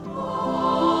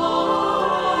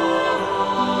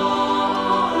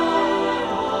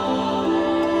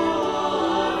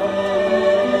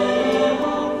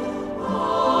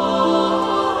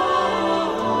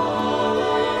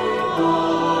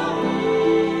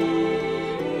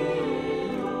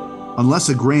Unless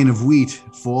a grain of wheat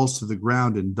falls to the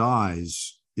ground and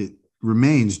dies, it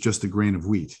remains just a grain of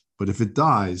wheat. But if it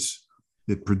dies,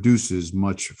 it produces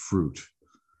much fruit.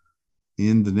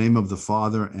 In the name of the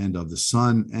Father, and of the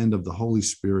Son, and of the Holy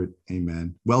Spirit,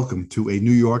 amen. Welcome to a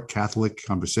New York Catholic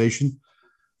Conversation.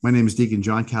 My name is Deacon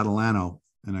John Catalano,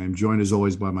 and I am joined as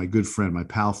always by my good friend, my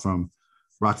pal from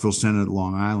Rockville Center,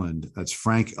 Long Island. That's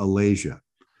Frank Alasia.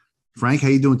 Frank, how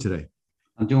you doing today?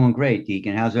 I'm doing great,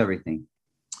 Deacon. How's everything?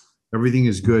 Everything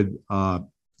is good.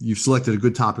 You've selected a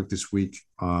good topic this week,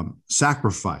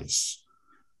 sacrifice.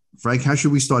 Frank, how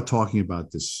should we start talking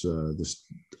about this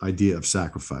idea of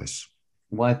sacrifice?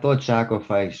 Well, I thought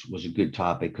sacrifice was a good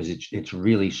topic because it's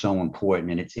really so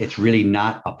important, and it's really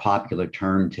not a popular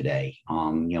term today.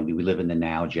 We live in the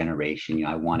now generation.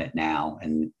 I want it now,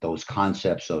 and those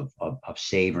concepts of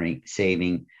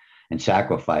saving, and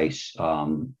sacrifice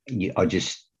are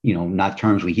just not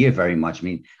terms we hear very much. I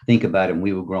mean, think about it. When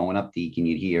we were growing up, Deacon,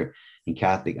 you'd hear in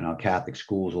our Catholic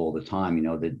schools all the time.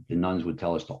 The nuns would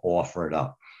tell us to offer it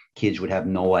up. Kids would have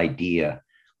no idea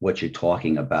what you're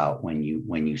talking about when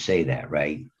you say that,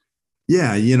 right?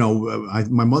 Yeah,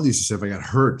 my mother used to say if I got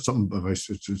hurt, something, if I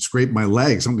scraped my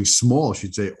leg, something small,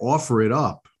 she'd say, offer it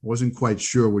up. Wasn't quite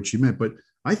sure what she meant. But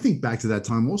I think back to that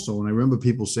time also, and I remember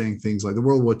people saying things like the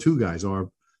World War II guys,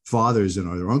 our fathers and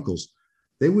our uncles,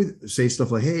 they would say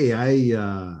stuff like, hey,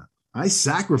 I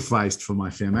sacrificed for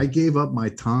my family. I gave up my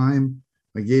time.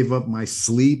 I gave up my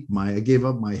sleep. I gave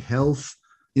up my health.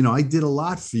 I did a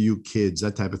lot for you kids,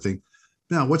 that type of thing.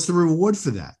 Now, what's the reward for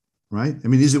that? Right? I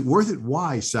mean, is it worth it?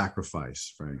 Why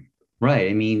sacrifice, Frank? Right.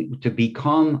 I mean, to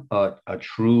become a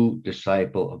true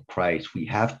disciple of Christ, we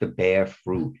have to bear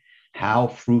fruit. How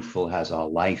fruitful has our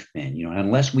life been? And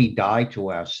unless we die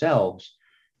to ourselves,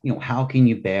 how can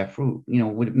you bear fruit?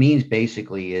 What it means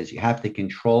basically is you have to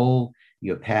control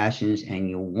your passions and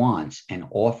your wants and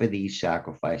offer these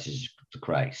sacrifices to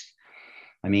Christ.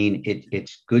 I mean,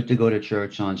 it's good to go to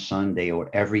church on Sunday or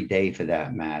every day for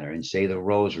that matter and say the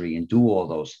rosary and do all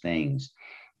those things.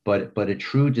 But a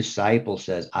true disciple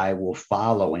says, I will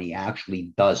follow, and he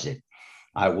actually does it.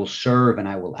 I will serve, and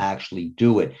I will actually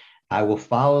do it. I will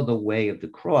follow the way of the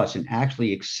cross and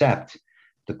actually accept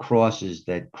the crosses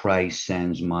that Christ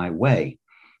sends my way.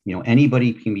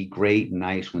 Anybody can be great and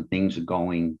nice when things are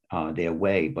going their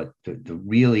way, but the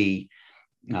really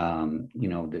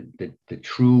the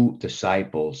true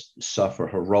disciples suffer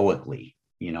heroically.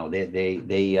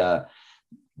 They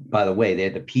by the way, they're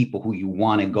the people who you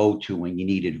want to go to when you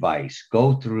need advice.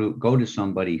 Go to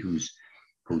somebody who's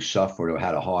who suffered or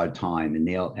had a hard time, and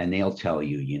they'll tell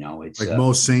you. It's Like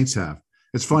most saints have.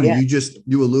 It's funny. yeah.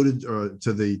 You alluded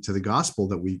to the gospel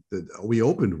that we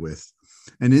opened with,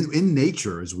 and in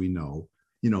nature, as we know,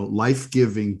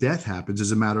 life-giving death happens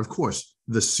as a matter of course.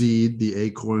 The seed, the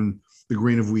acorn, the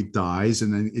grain of wheat dies,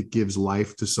 and then it gives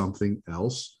life to something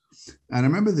else. And I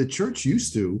remember the church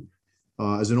used to,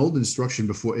 as an old instruction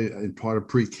before, in part of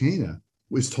pre-Cana,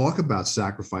 was talk about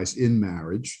sacrifice in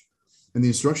marriage. And the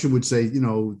instruction would say,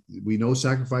 we know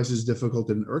sacrifice is difficult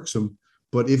and irksome,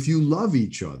 but if you love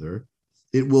each other,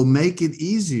 it will make it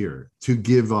easier to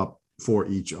give up for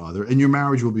each other, and your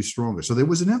marriage will be stronger. So there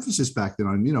was an emphasis back then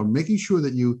on, making sure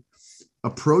that you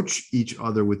approach each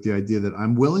other with the idea that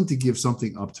I'm willing to give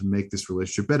something up to make this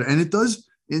relationship better. And it does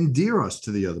endear us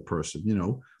to the other person. I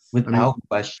mean, Without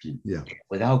question. yeah.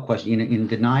 Without question. In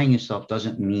denying yourself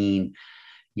doesn't mean,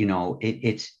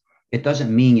 it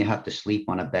doesn't mean you have to sleep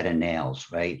on a bed of nails,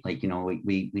 right? Like,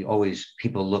 we always,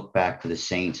 people look back to the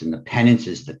saints and the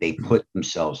penances that they put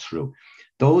themselves through.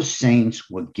 Those saints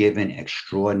were given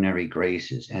extraordinary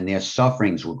graces, and their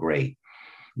sufferings were great.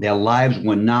 Their lives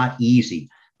were not easy,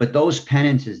 but those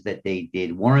penances that they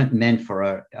did weren't meant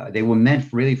for they were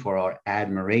meant really for our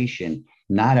admiration,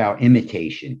 not our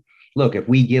imitation. Look, if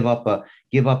we give up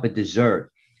a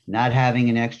dessert, not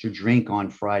having an extra drink on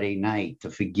Friday night,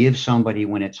 to forgive somebody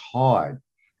when it's hard.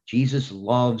 Jesus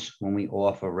loves when we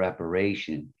offer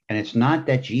reparation. And it's not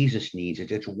that Jesus needs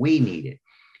it, it's we need it.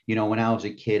 When I was a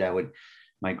kid,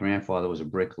 my grandfather was a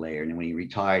bricklayer, and when he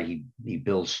retired, he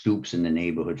built stoops in the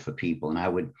neighborhood for people. And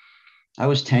I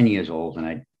was 10 years old, and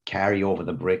I'd carry over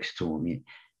the bricks to him.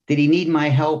 Did he need my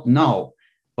help? No.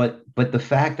 But the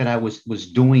fact that I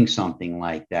was doing something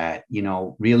like that,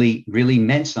 really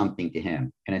meant something to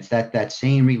him. And it's that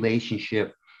same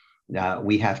relationship that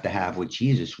we have to have with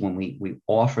Jesus when we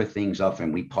offer things up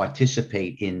and we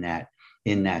participate in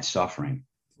that suffering.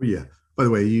 Yeah. By the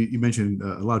way, you mentioned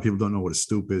a lot of people don't know what a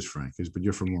stoop is, Frank, but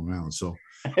you're from Long Island, so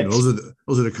It's,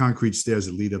 those are the concrete stairs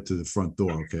that lead up to the front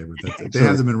door. Okay, but they so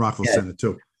have them in Rockville yeah, Center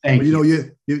too. But thank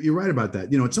you. you're right about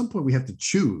that. At some point we have to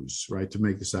choose, right, to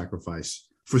make the sacrifice.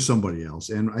 for somebody else.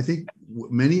 And I think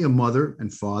many a mother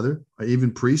and father,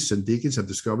 even priests and deacons, have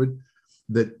discovered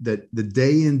that the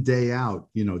day in, day out,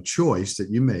 choice that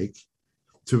you make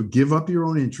to give up your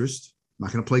own interest. I'm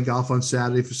not going to play golf on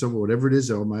Saturday for someone, whatever it is,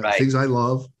 or things I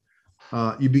love.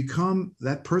 You become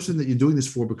that person that you're doing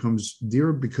this for becomes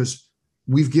dearer because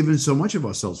we've given so much of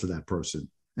ourselves for that person.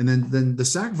 And then the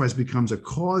sacrifice becomes a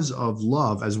cause of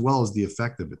love as well as the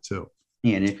effect of it too.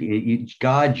 Yeah, and if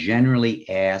God generally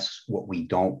asks what we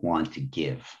don't want to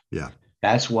give. Yeah.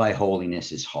 That's why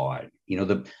holiness is hard.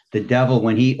 The devil,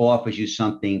 when he offers you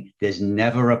something, there's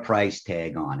never a price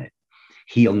tag on it.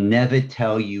 He'll never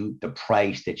tell you the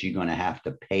price that you're going to have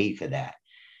to pay for that.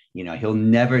 He'll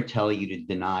never tell you to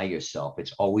deny yourself.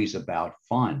 It's always about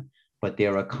fun, but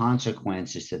there are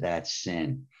consequences to that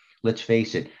sin. Let's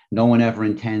face it, no one ever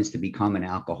intends to become an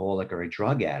alcoholic or a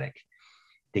drug addict.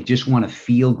 They just want to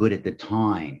feel good at the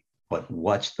time, but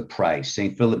what's the price?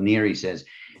 St. Philip Neri says,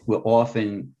 we're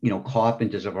often,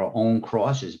 carpenters of our own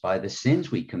crosses by the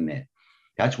sins we commit.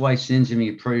 That's why sins of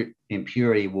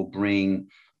impurity will bring,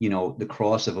 the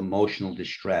cross of emotional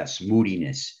distress,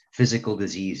 moodiness, physical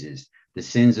diseases. The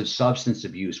sins of substance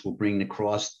abuse will bring the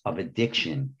cross of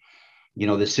addiction.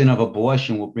 The sin of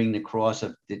abortion will bring the cross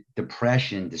of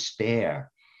depression, despair.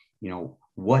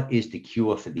 What is the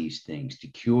cure for these things? The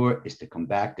cure is to come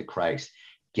back to Christ,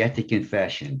 get to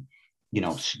confession,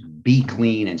 be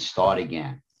clean and start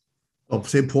again. Well,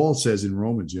 St. Paul says in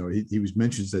Romans, he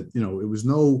mentions that,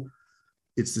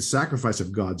 it's the sacrifice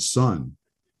of God's Son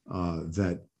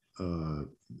that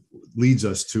leads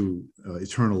us to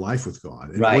eternal life with God.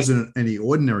 And It wasn't any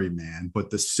ordinary man, but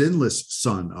the sinless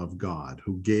Son of God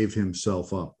who gave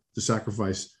himself up to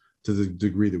sacrifice to the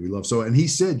degree that we love. So, and he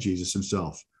said, Jesus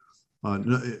himself,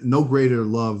 no greater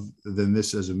love than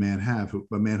this as a man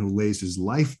who lays his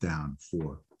life down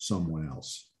for someone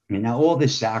else. And now all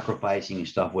this sacrificing and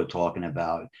stuff we're talking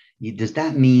about, does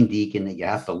that mean, Deacon, that you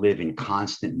have to live in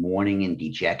constant mourning and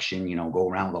dejection, go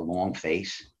around with a long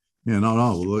face? Yeah,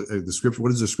 no. Look, the scripture.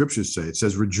 What does the scripture say? It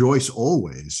says, "Rejoice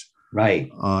always." Right.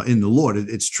 In the Lord.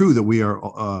 It's true that we are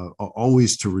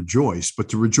always to rejoice, but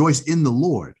to rejoice in the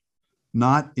Lord,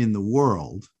 not in the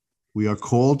world. We are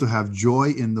called to have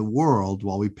joy in the world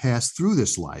while we pass through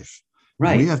this life.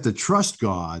 Right. And we have to trust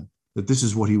God that this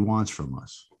is what He wants from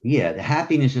us. Yeah, the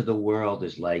happiness of the world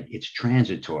is it's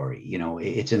transitory.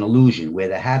 It's an illusion, where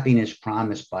the happiness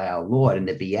promised by our Lord and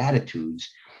the Beatitudes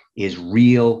is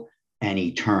real and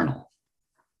eternal.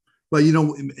 Well, we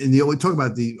talk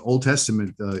about the Old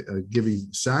Testament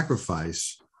giving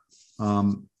sacrifice,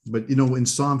 but in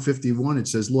Psalm 51 it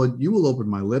says, "Lord, you will open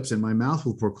my lips, and my mouth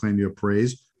will proclaim your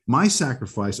praise. My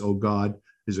sacrifice, O God,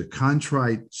 is a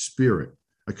contrite spirit,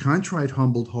 a contrite,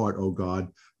 humbled heart, O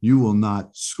God, you will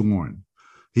not scorn."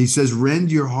 He says,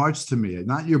 "Rend your hearts to me,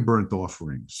 not your burnt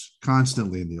offerings,"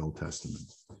 constantly in the Old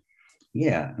Testament.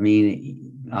 Yeah,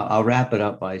 I'll wrap it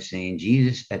up by saying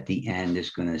Jesus at the end is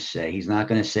going to say, he's not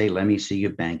going to say, "Let me see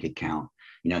your bank account."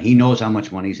 He knows how much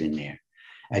money's in there.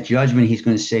 At judgment, he's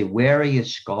going to say, "Where are your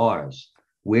scars?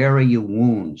 Where are your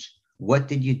wounds? What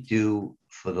did you do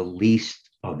for the least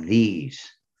of these?"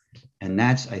 And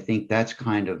I think that's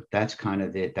kind of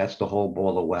it. That's the whole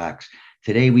ball of wax.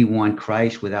 Today, we want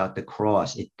Christ without the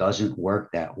cross. It doesn't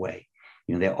work that way.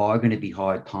 There are going to be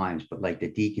hard times, but like the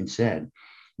deacon said,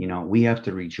 we have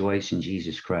to rejoice in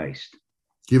Jesus Christ.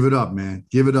 Give it up, man.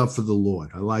 Give it up for the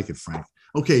Lord. I like it, Frank.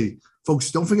 Okay,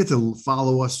 folks, don't forget to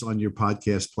follow us on your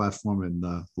podcast platform and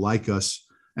like us.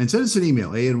 And send us an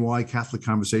email,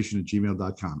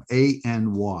 anycatholicconversation@gmail.com.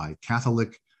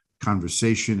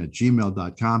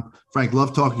 anycatholicconversation@gmail.com. Frank,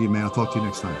 love talking to you, man. I'll talk to you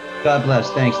next time. God bless.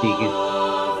 Thanks, Deacon.